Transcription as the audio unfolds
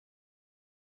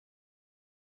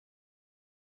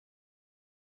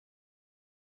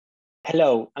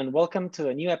Hello, and welcome to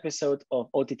a new episode of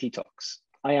OTT Talks.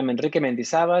 I am Enrique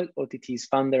Mendizabal, OTT's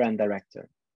founder and director.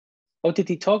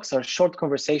 OTT Talks are short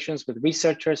conversations with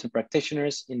researchers and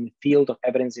practitioners in the field of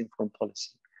evidence-informed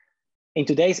policy. In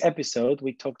today's episode,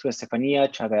 we talk to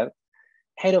Estefanía Chavert,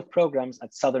 head of programs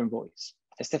at Southern Voice.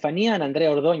 Estefanía and Andrea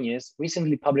Ordóñez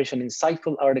recently published an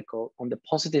insightful article on the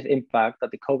positive impact that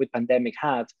the COVID pandemic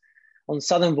had on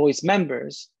Southern Voice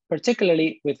members,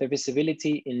 particularly with their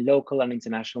visibility in local and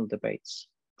international debates.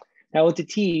 Now,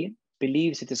 OTT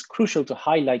believes it is crucial to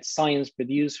highlight science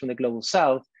produced from the Global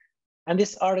South, and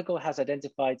this article has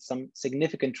identified some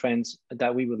significant trends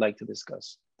that we would like to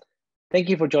discuss. Thank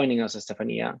you for joining us,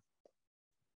 Estefanía.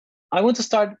 I want to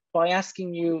start by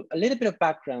asking you a little bit of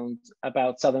background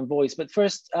about Southern Voice, but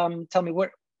first, tell me,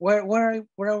 where are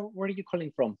you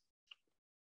calling from?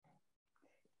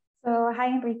 So, hi,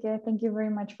 Enrique. Thank you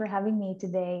very much for having me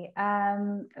today.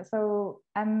 So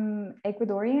I'm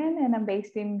Ecuadorian and I'm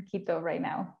based in Quito right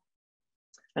now.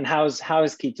 And how is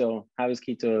Quito? How is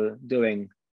Quito doing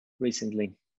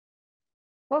recently?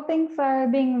 Well, things are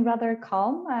being rather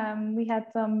calm. We had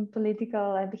some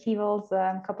political upheavals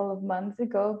a couple of months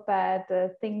ago, but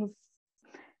things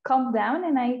calmed down.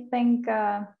 And I think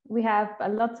we have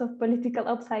lots of political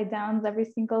upside downs every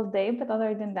single day. But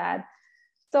other than that,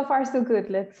 so far so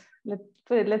good. Let's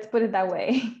put it that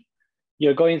way.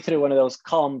 You're going through one of those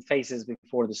calm phases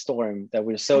before the storm that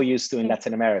we're so used to in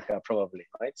Latin America, probably,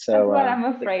 right? So that's what I'm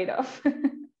afraid of.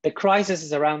 The crisis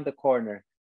is around the corner.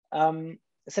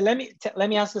 So let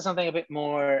me ask you something a bit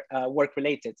more work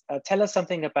related. Tell us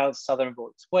something about Southern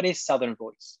Voice. What is Southern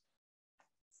Voice?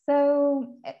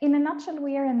 So in a nutshell,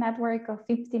 we are a network of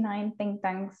 59 think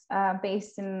tanks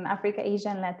based in Africa, Asia,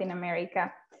 and Latin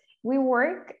America. We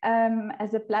work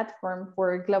as a platform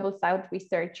for Global South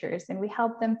researchers, and we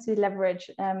help them to leverage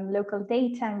local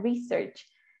data and research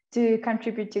to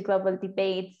contribute to global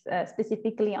debates,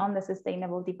 specifically on the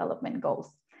Sustainable Development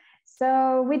Goals.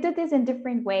 So we do this in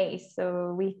different ways.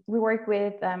 So we work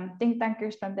with think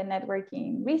tankers from the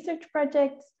networking research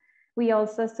projects. We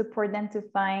also support them to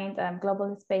find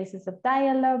global spaces of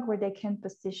dialogue where they can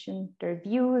position their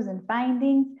views and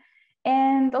findings.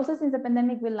 And also since the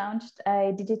pandemic, we launched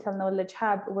a digital knowledge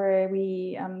hub where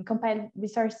we compile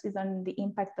resources on the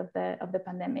impact of the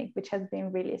pandemic, which has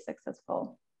been really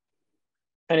successful.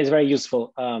 And it's very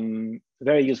useful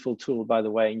tool, by the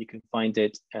way, and you can find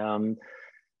it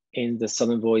in the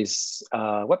Southern Voice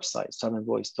website,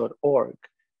 southernvoice.org.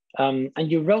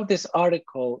 And you wrote this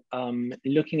article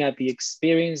looking at the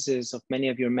experiences of many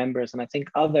of your members, and I think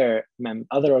other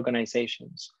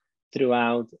organizations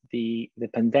throughout the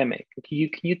pandemic. Can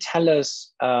you tell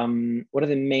us what are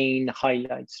the main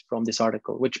highlights from this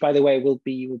article, which, by the way, we'll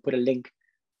put a link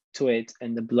to it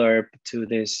in the blurb to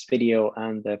this video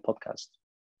and the podcast.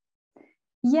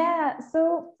 Yeah,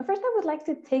 so first I would like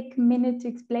to take a minute to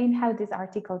explain how this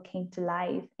article came to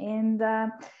life, and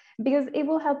because it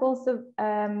will help also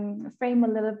frame a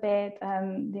little bit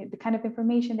the kind of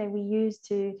information that we use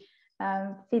to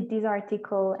fit this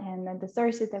article and the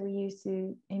sources that we use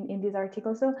in this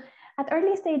article. So at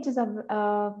early stages of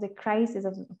the crisis,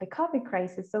 of the COVID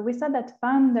crisis, so we saw that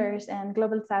founders and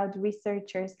Global South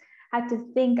researchers had to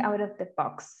think out of the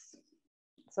box.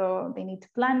 So they need to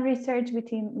plan research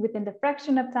within the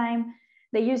fraction of time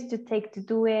they used to take to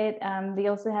do it. They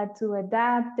also had to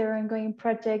adapt their ongoing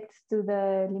projects to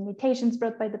the limitations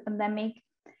brought by the pandemic.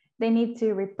 They need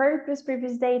to repurpose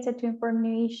previous data to inform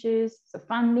new issues. So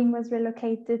funding was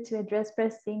relocated to address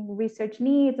pressing research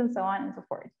needs and so on and so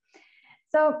forth.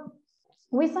 So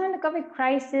we saw in the COVID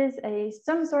crisis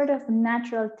some sort of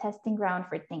natural testing ground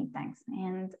for think tanks.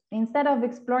 And instead of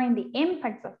exploring the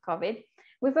impacts of COVID,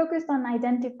 we focused on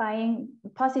identifying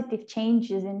positive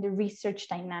changes in the research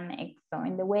dynamics, so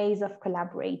in the ways of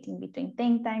collaborating between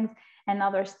think tanks and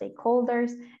other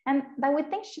stakeholders, and that we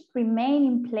think should remain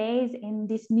in place in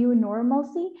this new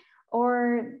normalcy,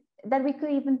 or that we could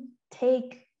even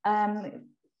take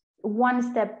one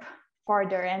step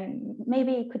further and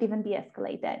maybe it could even be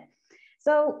escalated.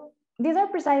 So these are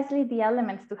precisely the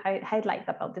elements to highlight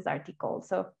about this article.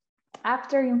 So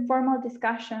after informal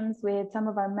discussions with some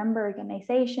of our member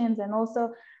organizations and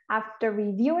also after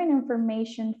reviewing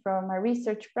information from our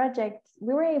research projects,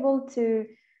 we were able to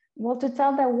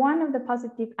tell that one of the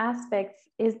positive aspects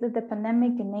is that the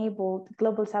pandemic enabled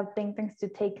Global South think tanks to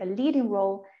take a leading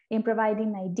role in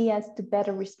providing ideas to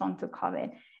better respond to COVID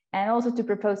and also to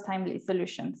propose timely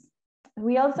solutions.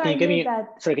 We also can you give me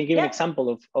an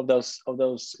example of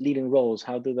those leading roles?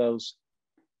 How do those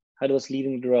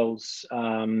leading roles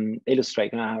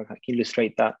illustrate? Can you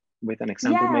illustrate that with an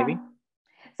example, maybe?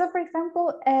 So, for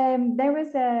example, there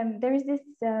is this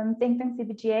think tank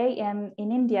CBGA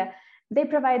in India. They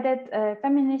provided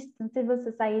feminist and civil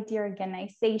society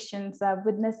organizations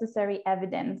with necessary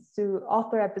evidence to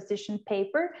author a position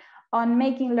paper on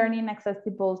making learning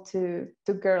accessible to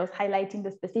girls, highlighting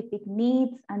the specific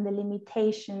needs and the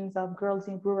limitations of girls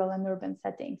in rural and urban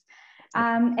settings.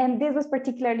 And this was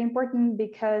particularly important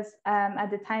because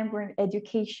at the time when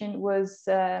education was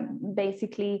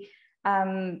basically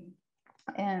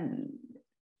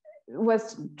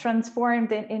was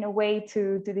transformed in a way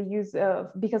to the use of,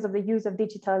 because of the use of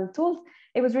digital tools,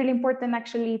 it was really important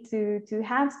actually to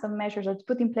have some measures or to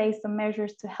put in place some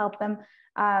measures to help them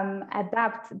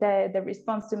adapt the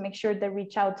response to make sure they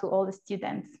reach out to all the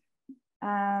students.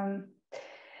 Well,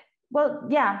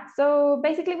 yeah, so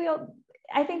basically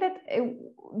I think that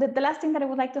the last thing that I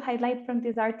would like to highlight from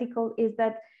this article is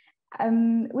that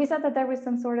we saw that there was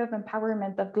some sort of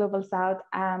empowerment of Global South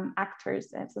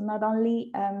actors. So not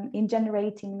only in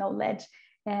generating knowledge,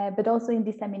 but also in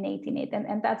disseminating it.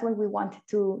 And that's what we wanted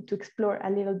to explore a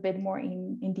little bit more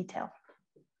in detail.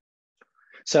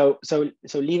 So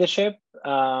leadership,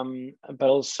 but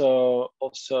also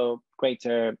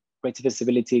greater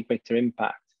visibility, greater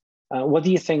impact. What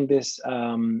do you think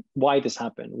why this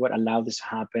happened? What allowed this to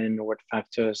happen? What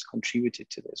factors contributed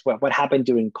to this? What happened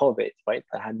during COVID, right?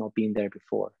 That had not been there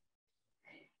before.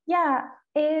 Yeah,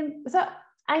 so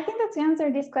I think that to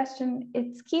answer this question,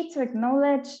 it's key to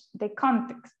acknowledge the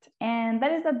context, and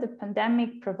that is that the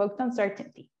pandemic provoked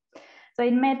uncertainty. So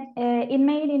it made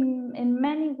in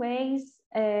many ways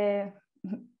our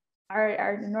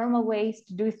normal ways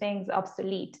to do things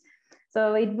obsolete.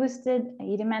 So it boosted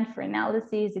a demand for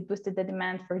analysis, it boosted the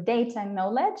demand for data and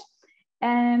knowledge.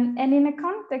 And in a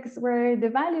context where the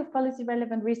value of policy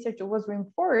relevant research was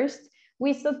reinforced,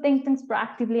 we saw think tanks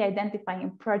proactively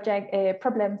identifying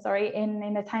problems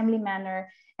in a timely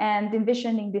manner and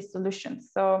envisioning these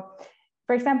solutions. So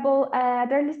for example, at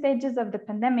the early stages of the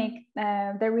pandemic,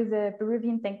 there was a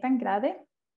Peruvian think tank, Grade,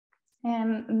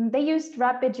 and they used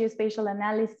rapid geospatial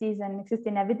analysis and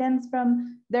existing evidence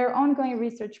from their ongoing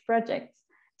research projects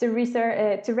to raise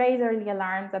early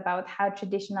alarms about how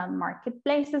traditional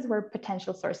marketplaces were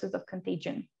potential sources of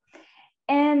contagion.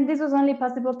 And this was only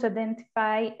possible to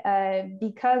identify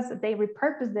because they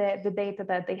repurposed the data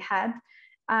that they had.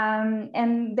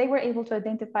 And they were able to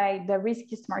identify the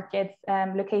riskiest markets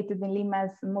located in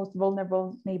Lima's most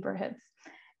vulnerable neighborhoods.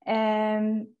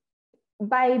 And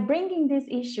by bringing this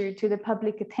issue to the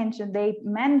public attention, they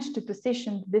managed to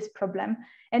position this problem,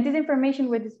 and this information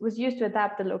was used to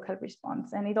adapt the local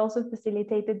response. And it also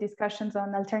facilitated discussions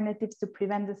on alternatives to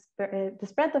prevent the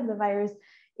spread of the virus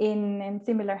in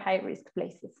similar high-risk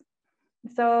places.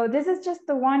 So this is just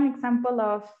the one example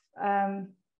of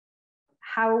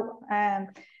how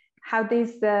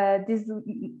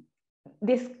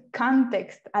this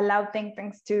context allowed think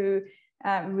tanks to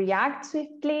react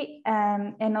swiftly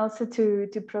and also to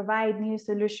provide new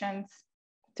solutions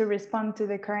to respond to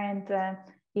the current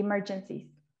emergencies.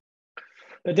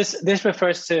 But this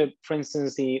refers to, for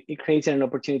instance, it created an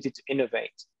opportunity to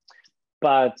innovate.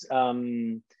 But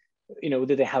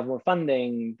did they have more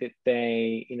funding? Did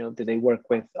they work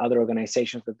with other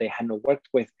organizations that they had not worked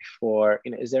with before?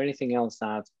 Is there anything else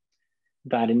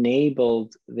that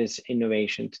enabled this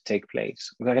innovation to take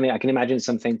place? I can imagine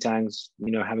some think tanks,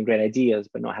 having great ideas,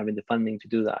 but not having the funding to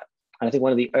do that. And I think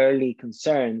one of the early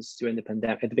concerns during the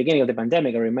pandemic, at the beginning of the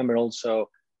pandemic, I remember also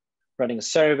running a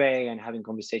survey and having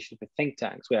conversations with think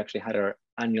tanks. We actually had our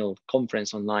annual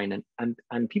conference online,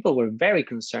 and people were very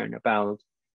concerned about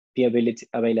the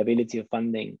availability of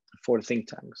funding for think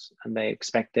tanks. And they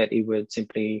expected it would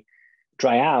simply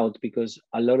dry out because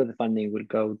a lot of the funding would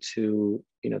go to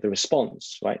the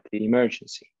response, right, the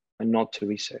emergency, and not to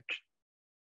research.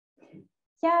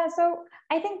 Yeah, so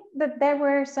I think that there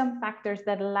were some factors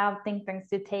that allowed think tanks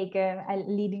to take a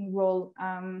leading role,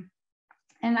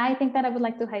 and I think that I would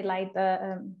like to highlight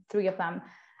three of them.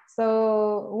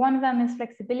 So one of them is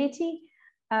flexibility.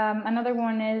 Another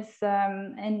one is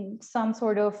in some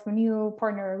sort of new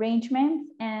partner arrangement,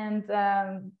 and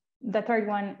the third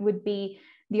one would be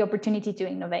the opportunity to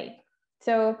innovate.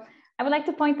 So I would like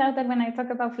to point out that when I talk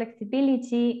about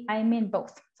flexibility, I mean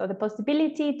both. So the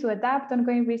possibility to adapt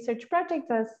ongoing research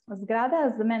projects as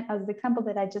Grada, as the example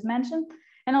that I just mentioned,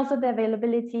 and also the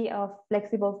availability of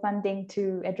flexible funding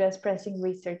to address pressing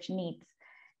research needs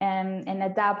and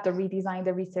adapt or redesign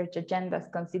the research agendas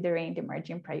considering the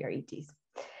emerging priorities.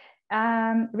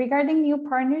 Regarding new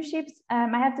partnerships,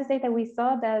 I have to say that we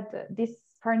saw that these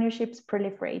partnerships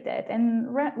proliferated.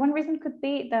 And one reason could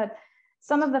be that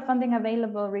some of the funding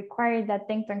available required that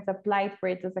think tanks applied for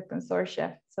it as a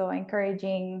consortia. So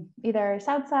encouraging either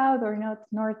South-South or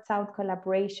North-South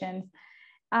collaborations.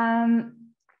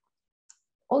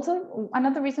 Also,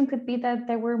 another reason could be that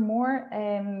there were more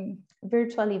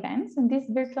virtual events, and these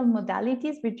virtual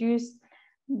modalities reduced,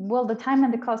 well, the time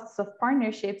and the costs of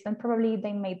partnerships, and probably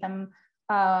they made them,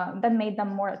 that made them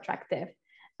more attractive.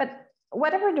 But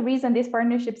whatever the reason, these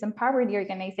partnerships empower the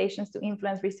organizations to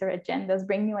influence research agendas,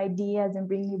 bring new ideas, and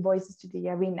bring new voices to the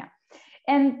arena.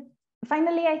 And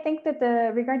finally, I think that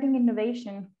regarding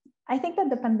innovation, I think that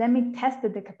the pandemic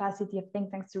tested the capacity of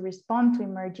think tanks to respond to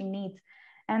emerging needs.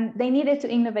 And they needed to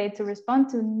innovate to respond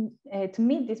to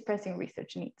meet these pressing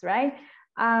research needs, right?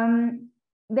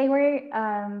 They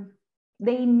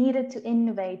needed to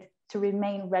innovate to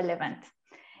remain relevant.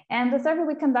 And the survey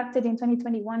we conducted in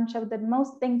 2021 showed that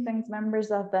most think tanks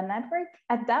members of the network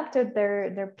adapted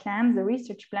their plans, the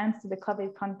research plans, to the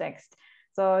COVID context.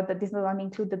 So that this not only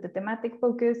included the thematic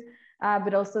focus,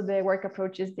 but also the work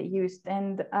approaches they used.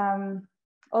 And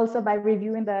also by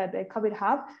reviewing the COVID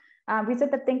hub, we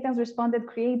said that think tanks responded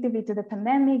creatively to the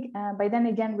pandemic, by then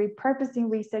again repurposing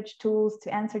research tools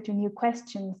to answer to new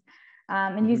questions,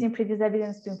 and using previous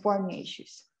evidence to inform new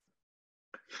issues.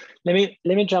 Let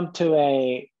me jump to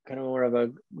a kind of more of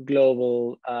a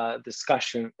global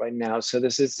discussion right now. So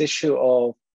there's this issue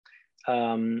of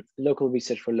local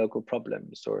research for local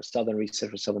problems, or Southern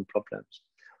research for Southern problems.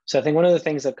 So I think one of the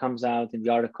things that comes out in the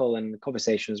article and the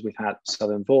conversations we've had with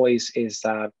Southern Voice is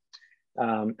that,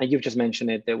 and you've just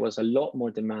mentioned it, there was a lot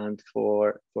more demand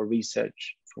for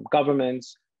research from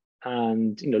governments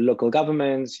and local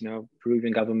governments,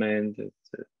 Peruvian government,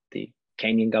 the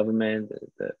Kenyan government,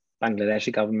 the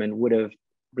Bangladeshi government would have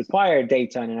required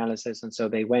data and analysis, and so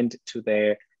they went to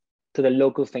the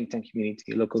local think tank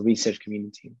community, local research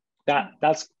community.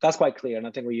 That's quite clear, and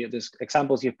I think the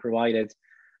examples you've provided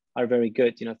are very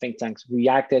good. Think tanks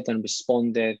reacted and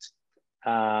responded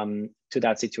to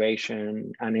that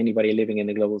situation, and anybody living in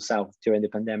the global South during the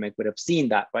pandemic would have seen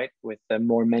that, right? With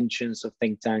more mentions of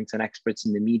think tanks and experts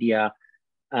in the media,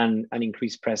 and an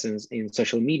increased presence in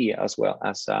social media, as well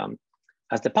as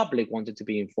the public wanted to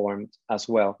be informed as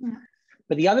well. Yeah.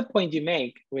 But the other point you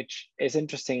make, which is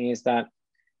interesting, is that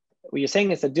what you're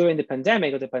saying is that during the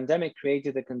pandemic, or the pandemic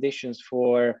created the conditions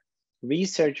for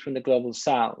research from the global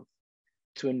South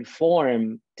to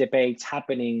inform debates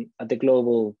happening at the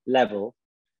global level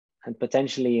and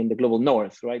potentially in the global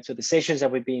North, right? So decisions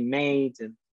that were being made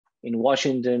in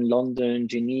Washington, London,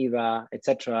 Geneva,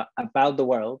 etc., about the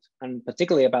world, and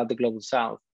particularly about the global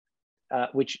South,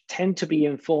 which tend to be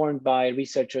informed by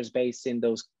researchers based in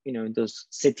those, in those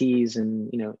cities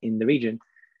and in the region,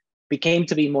 became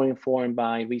to be more informed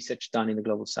by research done in the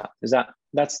global South.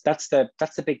 That's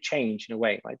the big change in a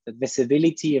way, right? The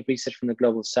visibility of research from the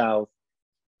global South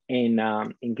in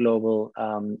global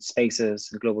spaces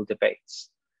and global debates.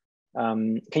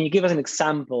 Can you give us an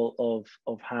example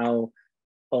of how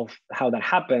that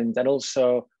happened, and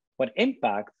also what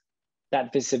impact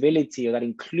that visibility or that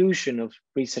inclusion of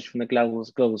research from the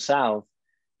global South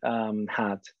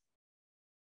had?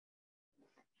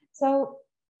 So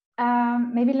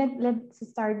maybe let's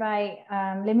start by,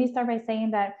 let me start by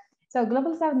saying that, so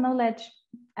global South knowledge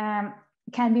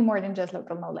can be more than just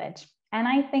local knowledge. And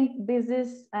I think this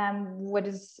is what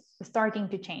is starting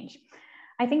to change.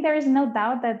 I think there is no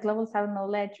doubt that global South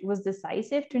knowledge was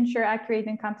decisive to ensure accurate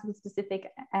and context-specific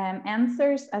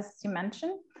answers, as you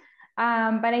mentioned.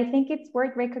 But I think it's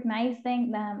worth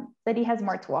recognizing that it has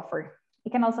more to offer.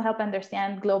 It can also help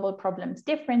understand global problems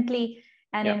differently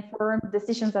and inform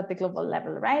decisions at the global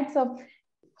level, right? So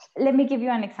let me give you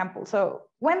an example. So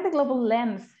when the global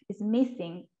lens is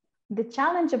missing, the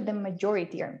challenge of the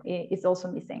majority is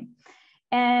also missing.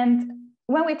 And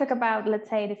when we talk about, let's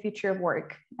say, the future of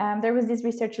work, there was this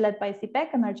research led by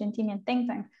CPEC, an Argentinian think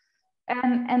tank,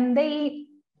 and they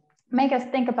make us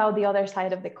think about the other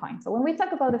side of the coin. So when we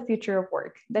talk about the future of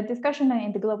work, the discussion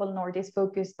in the global North is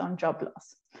focused on job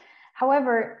loss.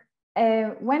 However,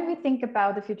 when we think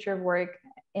about the future of work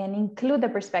and include the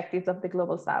perspectives of the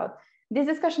global South, this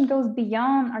discussion goes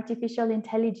beyond artificial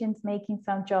intelligence making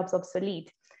some jobs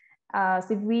obsolete. So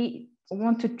if we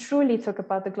want to truly talk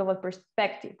about the global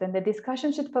perspective, then the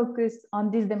discussion should focus on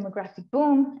this demographic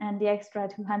boom and the extra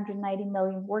 290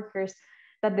 million workers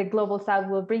that the global South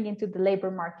will bring into the labor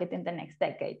market in the next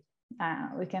decade.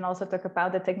 We can also talk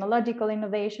about the technological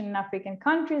innovation in African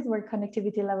countries where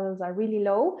connectivity levels are really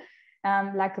low,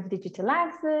 lack of digital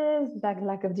access,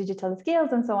 lack of digital skills,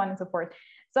 and so on and so forth.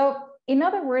 So in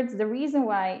other words, the reason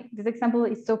why this example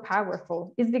is so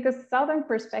powerful is because Southern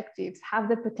perspectives have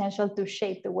the potential to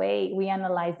shape the way we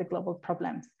analyze the global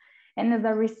problems. And as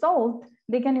a result,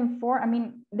 they can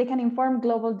inform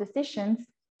global decisions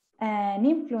and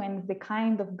influence the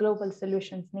kind of global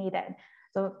solutions needed.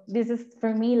 So this is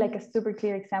for me like a super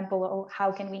clear example of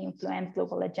how can we influence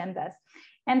global agendas.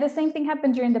 And the same thing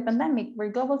happened during the pandemic, where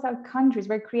global South countries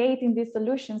were creating these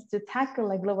solutions to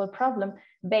tackle a global problem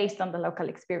based on the local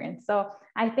experience. So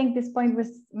I think this point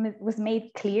was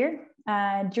made clear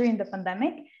during the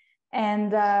pandemic,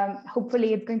 and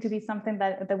hopefully it's going to be something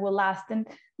that will last. And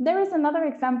there is another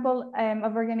example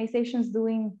of organizations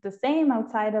doing the same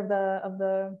outside of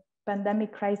the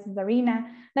pandemic crisis arena.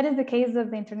 That is the case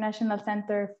of the International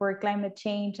Center for Climate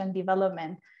Change and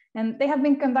Development. And they have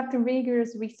been conducting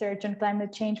rigorous research on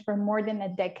climate change for more than a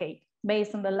decade,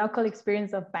 based on the local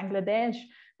experience of Bangladesh,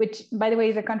 which, by the way,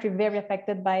 is a country very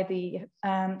affected by the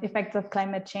effects of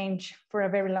climate change for a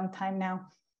very long time now.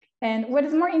 And what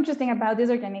is more interesting about this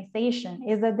organization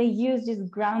is that they use this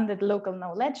grounded local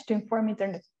knowledge to inform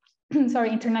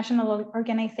international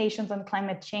organizations on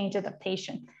climate change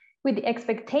adaptation, with the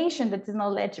expectation that this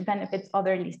knowledge benefits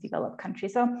other least developed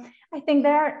countries. So I think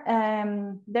there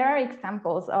are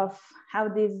examples of how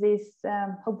this is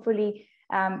hopefully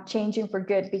changing for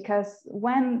good, because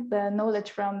when the knowledge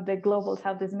from the global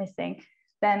South is missing,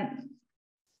 then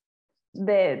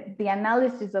the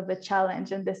analysis of the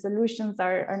challenge and the solutions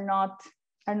are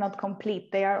not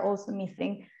complete. They are also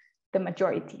missing the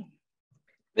majority.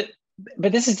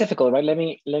 But this is difficult, right? Let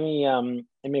me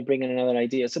bring in another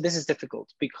idea. So this is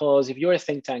difficult because if you're a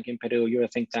think tank in Peru, you're a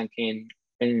think tank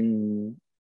in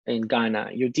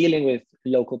Ghana, you're dealing with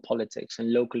local politics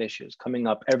and local issues coming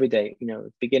up every day. You know, at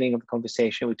the beginning of the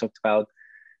conversation, we talked about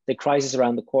the crisis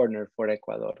around the corner for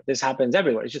Ecuador. This happens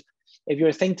everywhere. It's just, if you're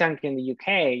a think tank in the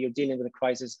UK, you're dealing with a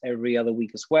crisis every other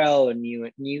week as well, a new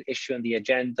issue on the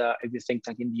agenda. If you're a think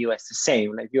tank in the US, the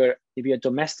same. Like if you're a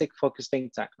domestic focused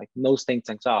think tank, like most think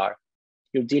tanks are,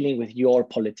 you're dealing with your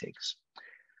politics.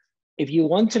 If you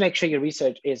want to make sure your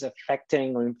research is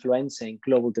affecting or influencing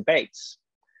global debates,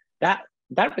 that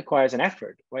requires an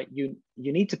effort, right? You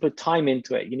need to put time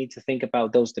into it. You need to think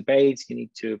about those debates. You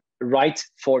need to write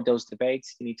for those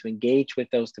debates. You need to engage with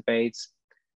those debates.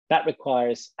 That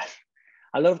requires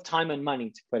a lot of time and money,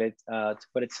 to put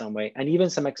it some way, and even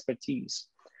some expertise.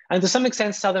 And to some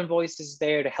extent, Southern Voice is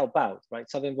there to help out, right?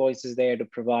 Southern Voice is there to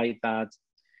provide that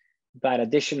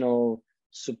additional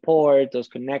support, those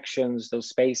connections, those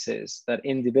spaces that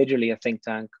individually a think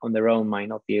tank on their own might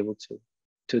not be able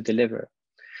to deliver.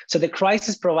 So the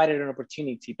crisis provided an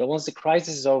opportunity, but once the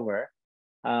crisis is over,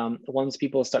 once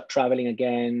people start traveling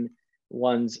again,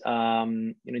 once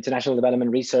international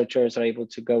development researchers are able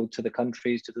to go to the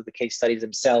countries to do the case studies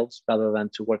themselves rather than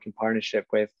to work in partnership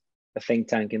with a think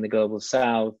tank in the global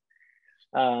South,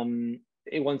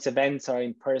 once events are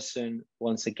in person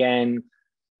once again,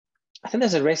 I think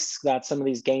there's a risk that some of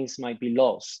these gains might be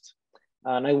lost.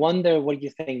 And I wonder what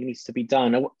you think needs to be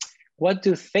done. What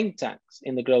do think tanks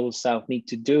in the global South need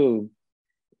to do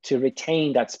to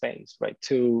retain that space, right?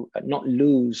 To not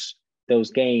lose those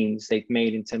gains they've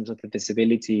made in terms of the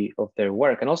visibility of their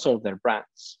work and also of their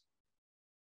brands?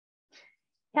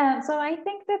 Yeah, so I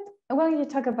think that when you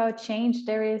talk about change,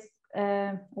 there is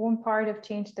one part of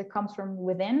change that comes from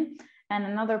within, and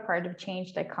another part of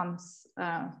change that comes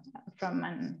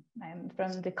from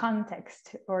the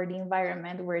context or the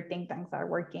environment where think tanks are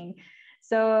working.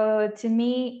 So to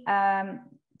me,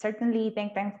 certainly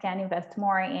think tanks can invest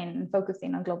more in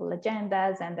focusing on global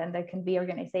agendas, and then there can be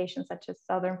organizations such as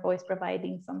Southern Voice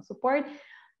providing some support.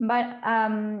 But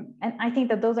and I think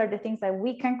that those are the things that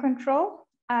we can control.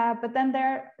 But then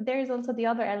there is also the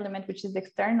other element, which is the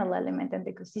external element and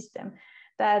the ecosystem,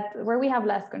 where we have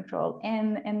less control,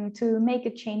 and to make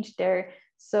a change there,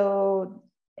 so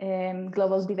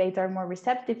global debates are more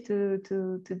receptive to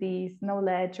this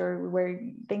knowledge, or where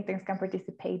think tanks can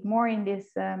participate more in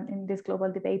this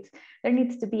global debates. There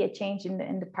needs to be a change in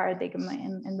the paradigm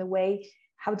and the way,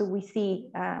 how do we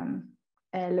see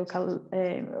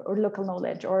local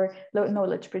knowledge or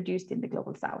knowledge produced in the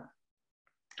global South.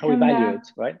 How we value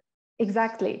it, right?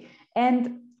 Exactly.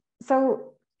 And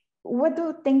so what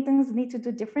do think tanks need to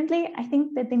do differently? I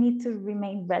think that they need to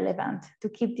remain relevant to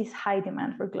keep this high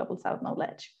demand for global South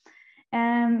knowledge.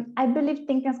 And I believe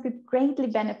think tanks could greatly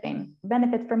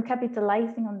benefit from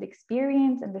capitalizing on the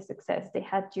experience and the success they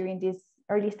had during these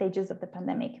early stages of the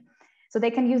pandemic. So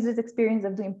they can use this experience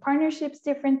of doing partnerships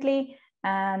differently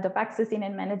and of accessing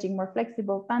and managing more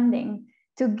flexible funding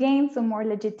to gain some more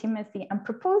legitimacy and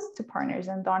propose to partners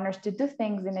and donors to do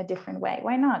things in a different way.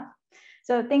 Why not?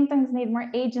 So think tanks need more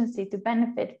agency to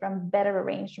benefit from better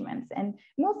arrangements and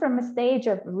move from a stage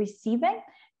of receiving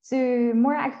to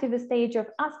more active stage of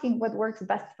asking what works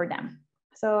best for them.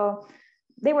 So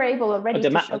they were able already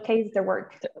to showcase their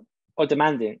work. or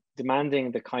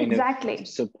demanding the kind exactly. of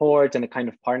support and the kind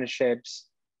of partnerships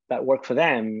that work for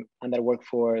them and that work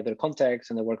for their context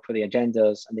and that work for the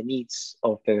agendas and the needs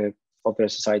of their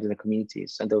society and the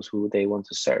communities and those who they want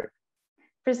to serve.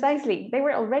 Precisely. They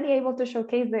were already able to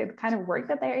showcase the kind of work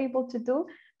that they're able to do,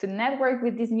 to network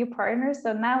with these new partners.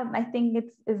 So now I think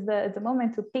it's the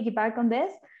moment to piggyback on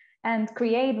this and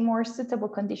create more suitable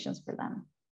conditions for them.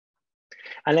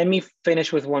 And let me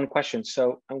finish with one question.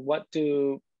 So what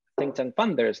do think tank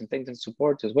funders and think tank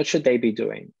supporters, what should they be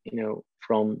doing,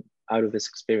 from out of this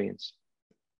experience?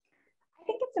 I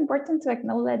think it's important to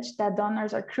acknowledge that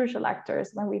donors are crucial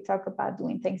actors when we talk about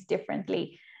doing things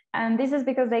differently. And this is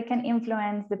because they can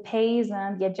influence the pace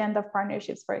and the agenda of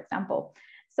partnerships, for example.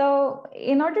 So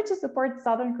in order to support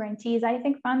Southern grantees, I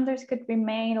think funders could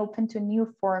remain open to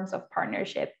new forms of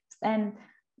partnerships and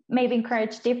maybe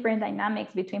encourage different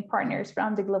dynamics between partners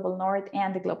from the global north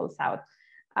and the global south.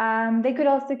 They could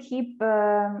also keep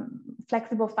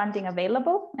flexible funding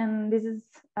available. And this is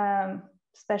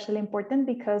especially important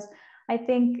because I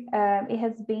think it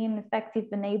has been effective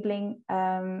enabling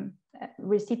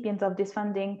recipients of this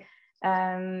funding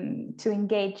to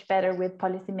engage better with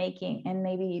policymaking and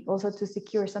maybe also to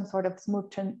secure some sort of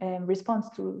smooth response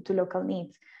to local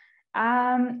needs.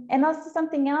 And also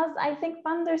something else, I think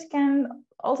funders can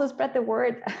also spread the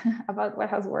word about what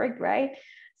has worked, right?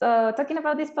 So talking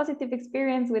about this positive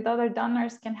experience with other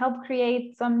donors can help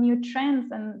create some new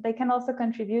trends, and they can also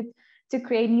contribute to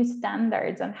create new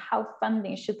standards on how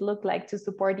funding should look like to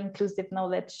support inclusive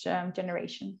knowledge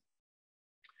generation.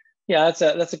 Yeah,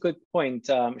 that's a good point.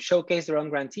 Showcase their own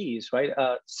grantees, right?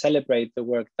 Celebrate the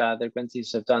work that their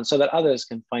grantees have done so that others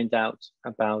can find out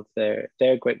about their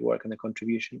great work and their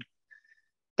contribution.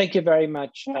 Thank you very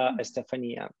much,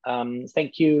 Estefanía.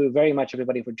 Thank you very much,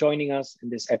 everybody, for joining us in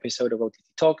this episode of OTT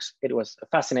Talks. It was a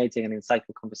fascinating and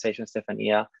insightful conversation,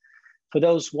 Estefanía. For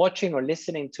those watching or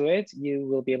listening to it, you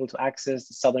will be able to access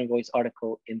the Southern Voice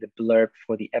article in the blurb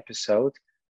for the episode.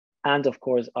 And of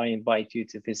course, I invite you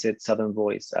to visit Southern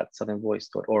Voice at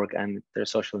southernvoice.org and their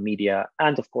social media,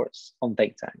 and of course, on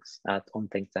Think Tanks at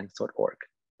onthinktanks.org.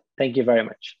 Thank you very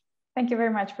much. Thank you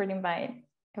very much for the invite.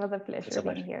 It was a pleasure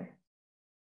being here.